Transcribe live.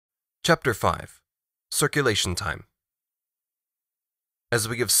Chapter 5. Circulation Time. As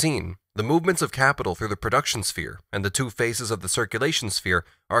we have seen, the movements of capital through the production sphere and the two phases of the circulation sphere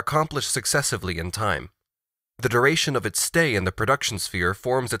are accomplished successively in time. The duration of its stay in the production sphere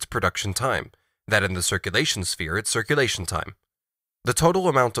forms its production time, that in the circulation sphere its circulation time. The total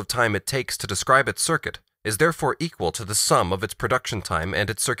amount of time it takes to describe its circuit is therefore equal to the sum of its production time and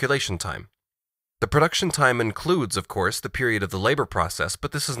its circulation time. The production time includes, of course, the period of the labor process,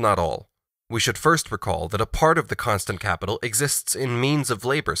 but this is not all. We should first recall that a part of the constant capital exists in means of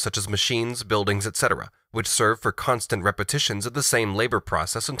labor such as machines, buildings, etc., which serve for constant repetitions of the same labor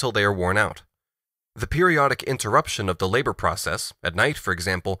process until they are worn out. The periodic interruption of the labor process, at night for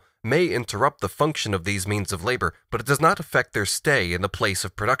example, may interrupt the function of these means of labor, but it does not affect their stay in the place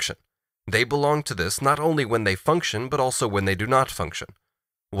of production. They belong to this not only when they function, but also when they do not function.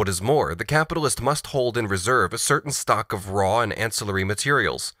 What is more, the capitalist must hold in reserve a certain stock of raw and ancillary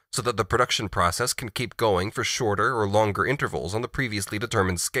materials, so that the production process can keep going for shorter or longer intervals on the previously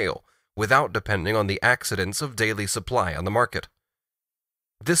determined scale, without depending on the accidents of daily supply on the market.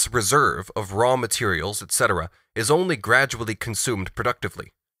 This reserve of raw materials, etc., is only gradually consumed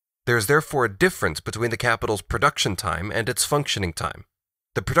productively. There is therefore a difference between the capital's production time and its functioning time.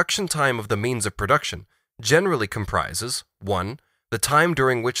 The production time of the means of production generally comprises 1. The time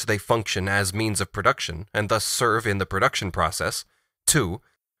during which they function as means of production and thus serve in the production process, 2.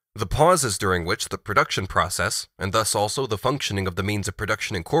 The pauses during which the production process, and thus also the functioning of the means of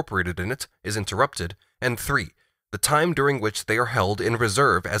production incorporated in it, is interrupted, and 3. The time during which they are held in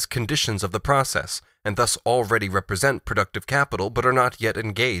reserve as conditions of the process, and thus already represent productive capital but are not yet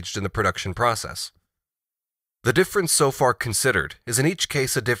engaged in the production process. The difference so far considered is in each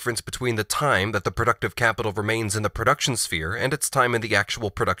case a difference between the time that the productive capital remains in the production sphere and its time in the actual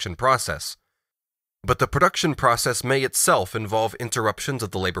production process. But the production process may itself involve interruptions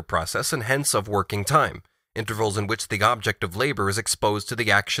of the labor process and hence of working time, intervals in which the object of labor is exposed to the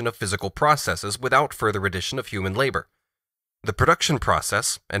action of physical processes without further addition of human labor. The production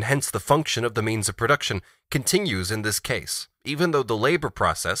process, and hence the function of the means of production, continues in this case, even though the labor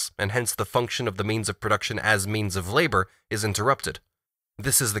process, and hence the function of the means of production as means of labor, is interrupted.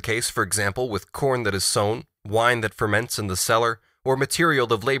 This is the case, for example, with corn that is sown, wine that ferments in the cellar, or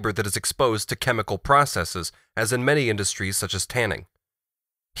material of labor that is exposed to chemical processes, as in many industries such as tanning.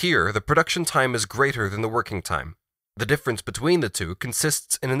 Here, the production time is greater than the working time. The difference between the two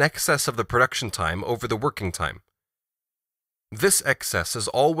consists in an excess of the production time over the working time. This excess is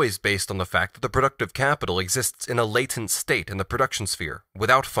always based on the fact that the productive capital exists in a latent state in the production sphere,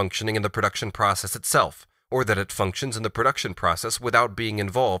 without functioning in the production process itself, or that it functions in the production process without being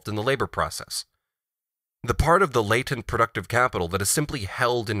involved in the labor process. The part of the latent productive capital that is simply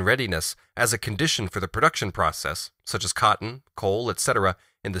held in readiness as a condition for the production process, such as cotton, coal, etc.,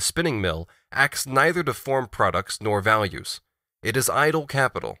 in the spinning mill, acts neither to form products nor values. It is idle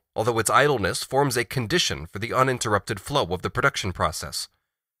capital, although its idleness forms a condition for the uninterrupted flow of the production process.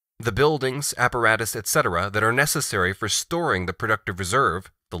 The buildings, apparatus, etc. that are necessary for storing the productive reserve,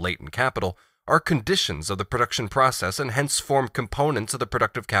 the latent capital, are conditions of the production process and hence form components of the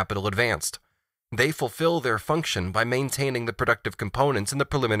productive capital advanced. They fulfill their function by maintaining the productive components in the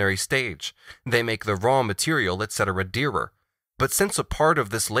preliminary stage. They make the raw material, etc. dearer. But since a part of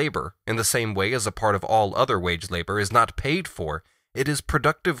this labor, in the same way as a part of all other wage labor, is not paid for, it is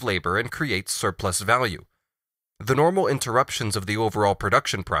productive labor and creates surplus value. The normal interruptions of the overall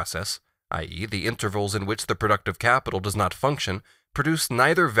production process, i.e., the intervals in which the productive capital does not function, produce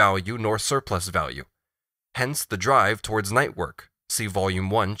neither value nor surplus value. Hence the drive towards night work. See Volume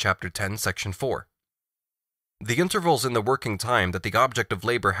 1, Chapter 10, Section 4. The intervals in the working time that the object of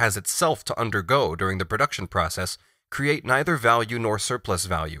labor has itself to undergo during the production process create neither value nor surplus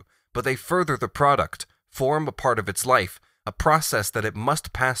value, but they further the product, form a part of its life, a process that it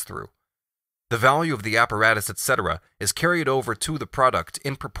must pass through. The value of the apparatus, etc., is carried over to the product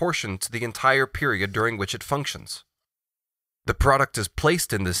in proportion to the entire period during which it functions. The product is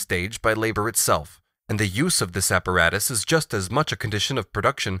placed in this stage by labor itself, and the use of this apparatus is just as much a condition of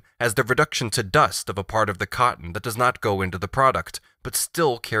production as the reduction to dust of a part of the cotton that does not go into the product, but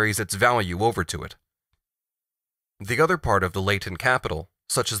still carries its value over to it. The other part of the latent capital,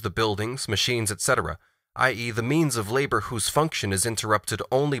 such as the buildings, machines, etc., i.e. the means of labor whose function is interrupted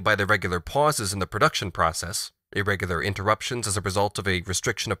only by the regular pauses in the production process, irregular interruptions as a result of a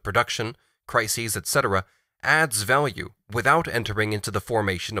restriction of production, crises, etc., adds value without entering into the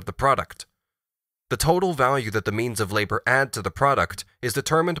formation of the product. The total value that the means of labor add to the product is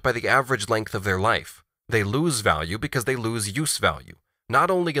determined by the average length of their life. They lose value because they lose use value, not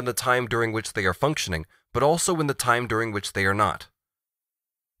only in the time during which they are functioning, but also in the time during which they are not.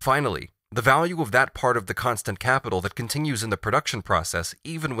 Finally, the value of that part of the constant capital that continues in the production process,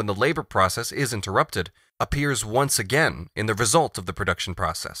 even when the labor process is interrupted, appears once again in the result of the production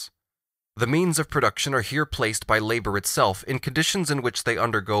process. The means of production are here placed by labor itself in conditions in which they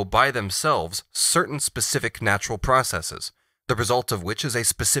undergo by themselves certain specific natural processes, the result of which is a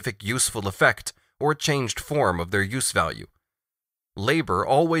specific useful effect or a changed form of their use value. Labor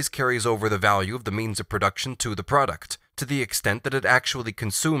always carries over the value of the means of production to the product, to the extent that it actually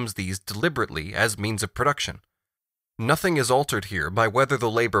consumes these deliberately as means of production. Nothing is altered here by whether the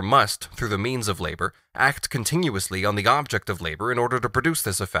labor must, through the means of labor, act continuously on the object of labor in order to produce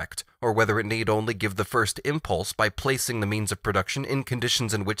this effect, or whether it need only give the first impulse by placing the means of production in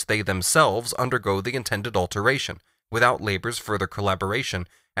conditions in which they themselves undergo the intended alteration, without labor's further collaboration,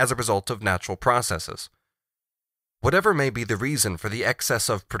 as a result of natural processes. Whatever may be the reason for the excess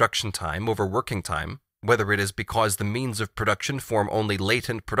of production time over working time, whether it is because the means of production form only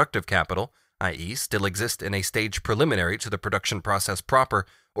latent productive capital, i.e., still exist in a stage preliminary to the production process proper,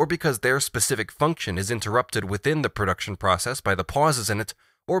 or because their specific function is interrupted within the production process by the pauses in it,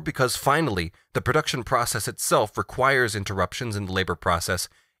 or because finally the production process itself requires interruptions in the labor process,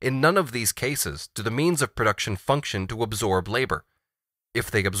 in none of these cases do the means of production function to absorb labor. If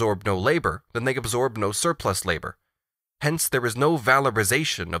they absorb no labor, then they absorb no surplus labor. Hence, there is no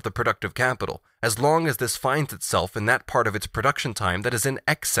valorization of the productive capital, as long as this finds itself in that part of its production time that is in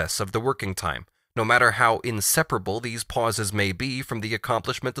excess of the working time, no matter how inseparable these pauses may be from the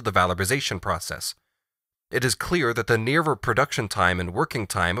accomplishment of the valorization process. It is clear that the nearer production time and working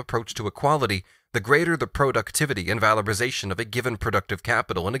time approach to equality, the greater the productivity and valorization of a given productive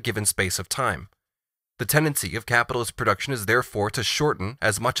capital in a given space of time. The tendency of capitalist production is therefore to shorten,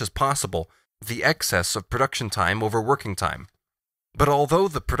 as much as possible, the excess of production time over working time. But although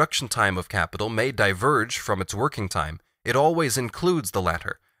the production time of capital may diverge from its working time, it always includes the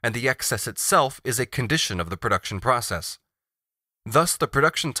latter, and the excess itself is a condition of the production process. Thus, the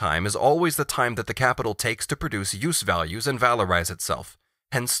production time is always the time that the capital takes to produce use values and valorize itself,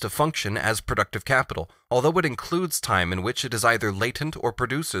 hence to function as productive capital, although it includes time in which it is either latent or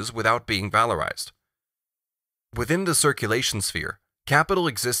produces without being valorized. Within the circulation sphere, capital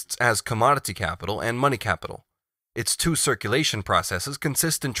exists as commodity capital and money capital. Its two circulation processes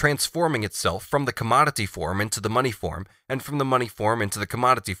consist in transforming itself from the commodity form into the money form, and from the money form into the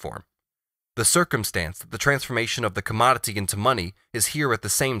commodity form. The circumstance that the transformation of the commodity into money is here at the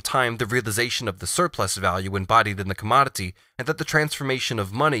same time the realization of the surplus value embodied in the commodity, and that the transformation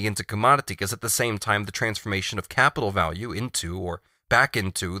of money into commodity is at the same time the transformation of capital value into, or back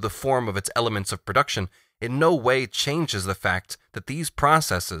into, the form of its elements of production, in no way changes the fact that these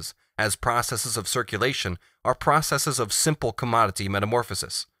processes, as processes of circulation, are processes of simple commodity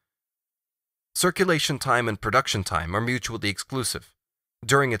metamorphosis. Circulation time and production time are mutually exclusive.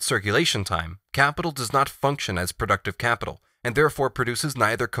 During its circulation time, capital does not function as productive capital, and therefore produces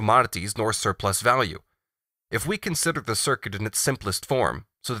neither commodities nor surplus value. If we consider the circuit in its simplest form,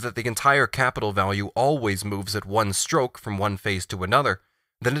 so that the entire capital value always moves at one stroke from one phase to another,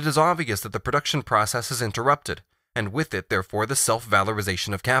 then it is obvious that the production process is interrupted, and with it, therefore, the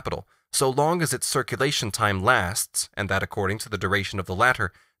self-valorization of capital. So long as its circulation time lasts, and that according to the duration of the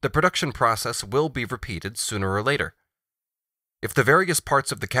latter, the production process will be repeated sooner or later. If the various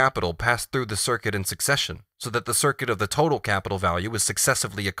parts of the capital pass through the circuit in succession, so that the circuit of the total capital value is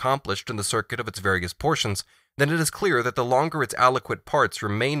successively accomplished in the circuit of its various portions, then it is clear that the longer its aliquot parts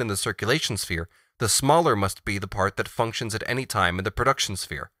remain in the circulation sphere, the smaller must be the part that functions at any time in the production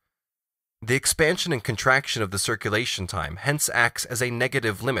sphere. The expansion and contraction of the circulation time hence acts as a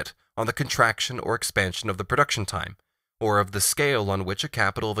negative limit on the contraction or expansion of the production time, or of the scale on which a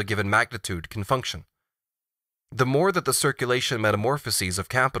capital of a given magnitude can function. The more that the circulation metamorphoses of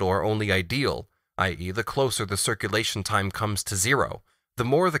capital are only ideal, i.e., the closer the circulation time comes to zero, the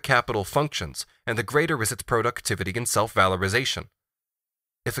more the capital functions, and the greater is its productivity and self-valorization.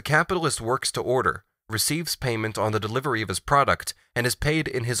 If a capitalist works to order, receives payment on the delivery of his product, and is paid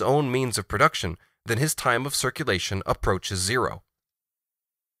in his own means of production, then his time of circulation approaches zero.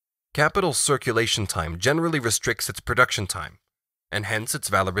 Capital's circulation time generally restricts its production time, and hence its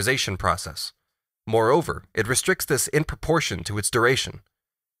valorization process. Moreover, it restricts this in proportion to its duration.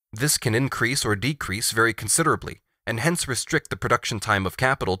 This can increase or decrease very considerably, and hence restrict the production time of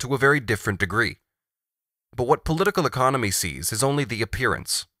capital to a very different degree. But what political economy sees is only the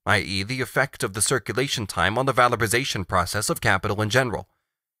appearance, i.e., the effect of the circulation time on the valorization process of capital in general.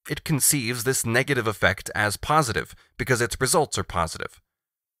 It conceives this negative effect as positive because its results are positive.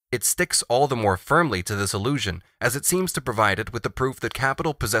 It sticks all the more firmly to this illusion, as it seems to provide it with the proof that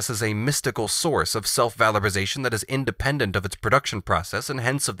capital possesses a mystical source of self-valorization that is independent of its production process and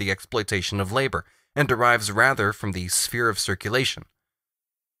hence of the exploitation of labor, and derives rather from the sphere of circulation.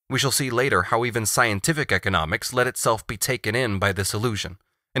 We shall see later how even scientific economics let itself be taken in by this illusion,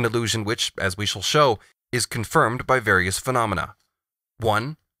 an illusion which, as we shall show, is confirmed by various phenomena.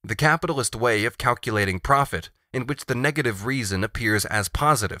 1. The capitalist way of calculating profit, in which the negative reason appears as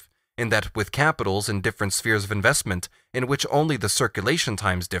positive, in that with capitals in different spheres of investment, in which only the circulation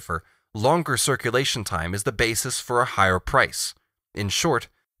times differ, longer circulation time is the basis for a higher price. In short,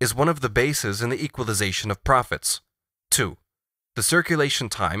 is one of the bases in the equalization of profits. 2. The circulation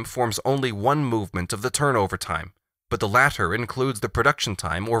time forms only one movement of the turnover time, but the latter includes the production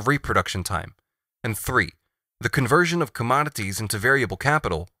time or reproduction time. And 3. The conversion of commodities into variable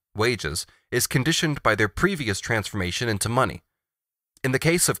capital, wages, is conditioned by their previous transformation into money. In the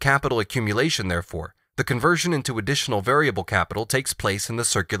case of capital accumulation, therefore, the conversion into additional variable capital takes place in the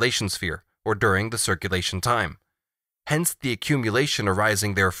circulation sphere, or during the circulation time. Hence, the accumulation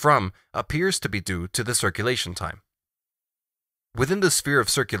arising therefrom appears to be due to the circulation time. Within the sphere of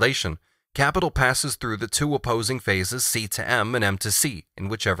circulation, capital passes through the two opposing phases C to M and M to C, in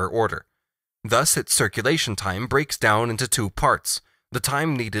whichever order. Thus, its circulation time breaks down into two parts: the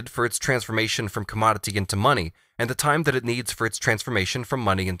time needed for its transformation from commodity into money, and the time that it needs for its transformation from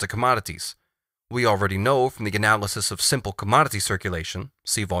money into commodities. We already know from the analysis of simple commodity circulation,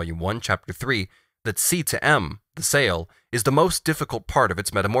 see Volume 1, Chapter 3, that C to M, the sale, is the most difficult part of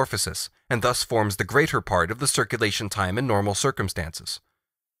its metamorphosis, and thus forms the greater part of the circulation time in normal circumstances.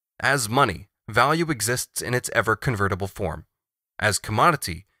 As money, value exists in its ever-convertible form. As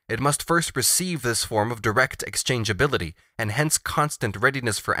commodity, it must first receive this form of direct exchangeability and hence constant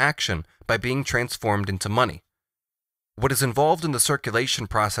readiness for action by being transformed into money. What is involved in the circulation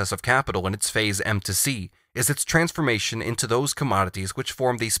process of capital in its phase M to C is its transformation into those commodities which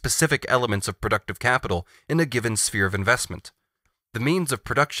form the specific elements of productive capital in a given sphere of investment. The means of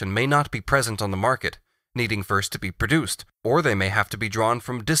production may not be present on the market, needing first to be produced, or they may have to be drawn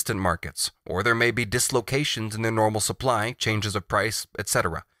from distant markets, or there may be dislocations in their normal supply, changes of price,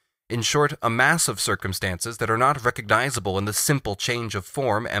 etc. In short, a mass of circumstances that are not recognizable in the simple change of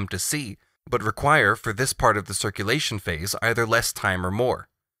form M to C, but require for this part of the circulation phase either less time or more.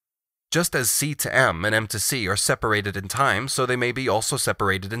 Just as C to M and M to C are separated in time, so they may be also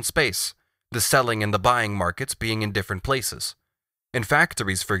separated in space, the selling and the buying markets being in different places. In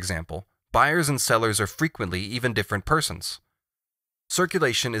factories, for example, buyers and sellers are frequently even different persons.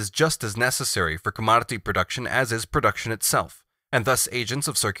 Circulation is just as necessary for commodity production as is production itself, and thus agents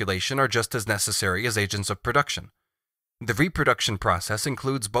of circulation are just as necessary as agents of production. The reproduction process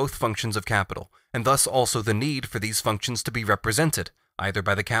includes both functions of capital, and thus also the need for these functions to be represented, either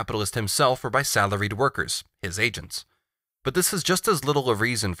by the capitalist himself or by salaried workers, his agents. But this is just as little a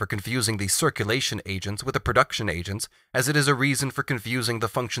reason for confusing the circulation agents with the production agents as it is a reason for confusing the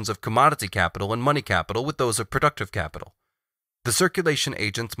functions of commodity capital and money capital with those of productive capital. The circulation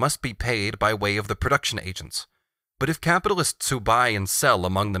agents must be paid by way of the production agents. But if capitalists who buy and sell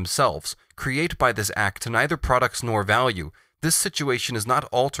among themselves create by this act neither products nor value, this situation is not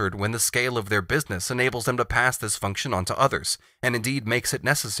altered when the scale of their business enables them to pass this function on to others, and indeed makes it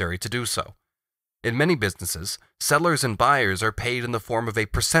necessary to do so. In many businesses, sellers and buyers are paid in the form of a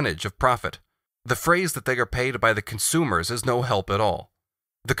percentage of profit. The phrase that they are paid by the consumers is no help at all.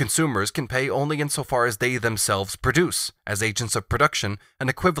 The consumers can pay only insofar as they themselves produce, as agents of production, an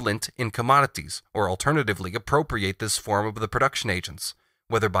equivalent in commodities, or alternatively appropriate this form of the production agents,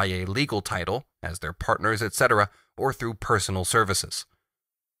 whether by a legal title, as their partners, etc., or through personal services.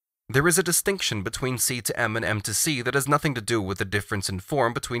 There is a distinction between C to M and M to C that has nothing to do with the difference in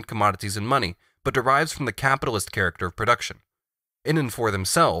form between commodities and money, but derives from the capitalist character of production. In and for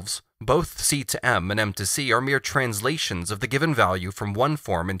themselves, both C to M and M to C are mere translations of the given value from one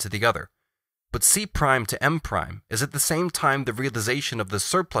form into the other. But C prime to M prime is at the same time the realization of the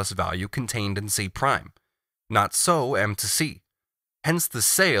surplus value contained in C prime. Not so M to C. Hence the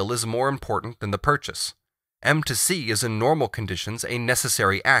sale is more important than the purchase. M to C is in normal conditions a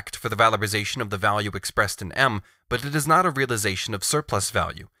necessary act for the valorization of the value expressed in M, but it is not a realization of surplus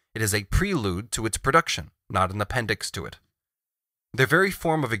value. It is a prelude to its production, not an appendix to it. Their very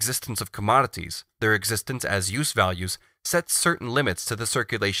form of existence of commodities, their existence as use values, sets certain limits to the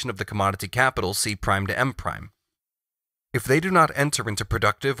circulation of the commodity capital C prime to M prime. If they do not enter into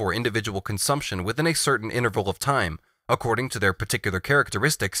productive or individual consumption within a certain interval of time, according to their particular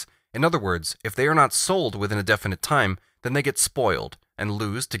characteristics, in other words, if they are not sold within a definite time, then they get spoiled and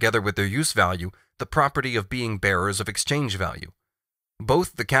lose, together with their use value, the property of being bearers of exchange value.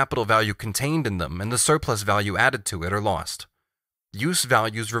 Both the capital value contained in them and the surplus value added to it are lost. Use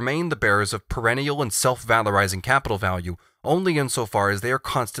values remain the bearers of perennial and self-valorizing capital value only insofar as they are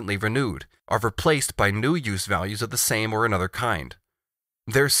constantly renewed, are replaced by new use values of the same or another kind.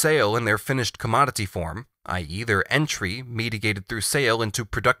 Their sale in their finished commodity form, i.e. their entry mediated through sale into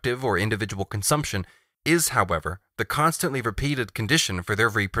productive or individual consumption, is, however, the constantly repeated condition for their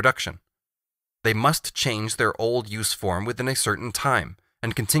reproduction. They must change their old use form within a certain time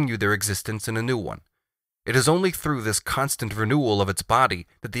and continue their existence in a new one. It is only through this constant renewal of its body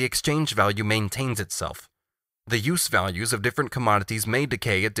that the exchange value maintains itself. The use values of different commodities may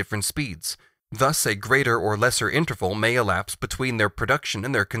decay at different speeds. Thus, a greater or lesser interval may elapse between their production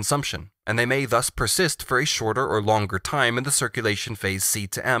and their consumption, and they may thus persist for a shorter or longer time in the circulation phase C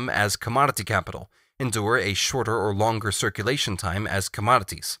to M as commodity capital, endure a shorter or longer circulation time as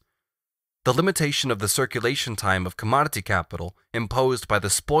commodities. The limitation of the circulation time of commodity capital imposed by the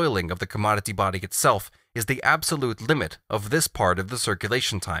spoiling of the commodity body itself is the absolute limit of this part of the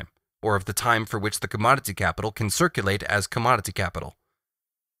circulation time, or of the time for which the commodity capital can circulate as commodity capital.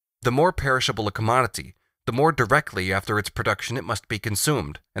 The more perishable a commodity, the more directly after its production it must be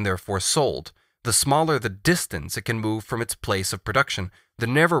consumed, and therefore sold. The smaller the distance it can move from its place of production, the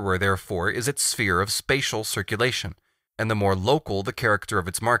narrower therefore is its sphere of spatial circulation, and the more local the character of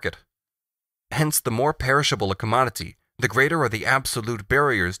its market. Hence, the more perishable a commodity, the greater are the absolute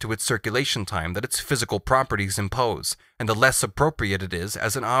barriers to its circulation time that its physical properties impose, and the less appropriate it is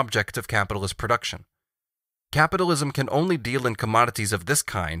as an object of capitalist production. Capitalism can only deal in commodities of this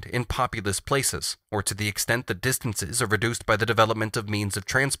kind in populous places, or to the extent that distances are reduced by the development of means of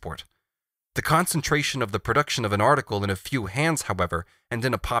transport. The concentration of the production of an article in a few hands, however, and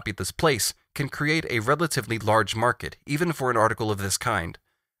in a populous place, can create a relatively large market, even for an article of this kind,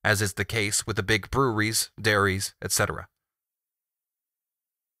 as is the case with the big breweries, dairies, etc.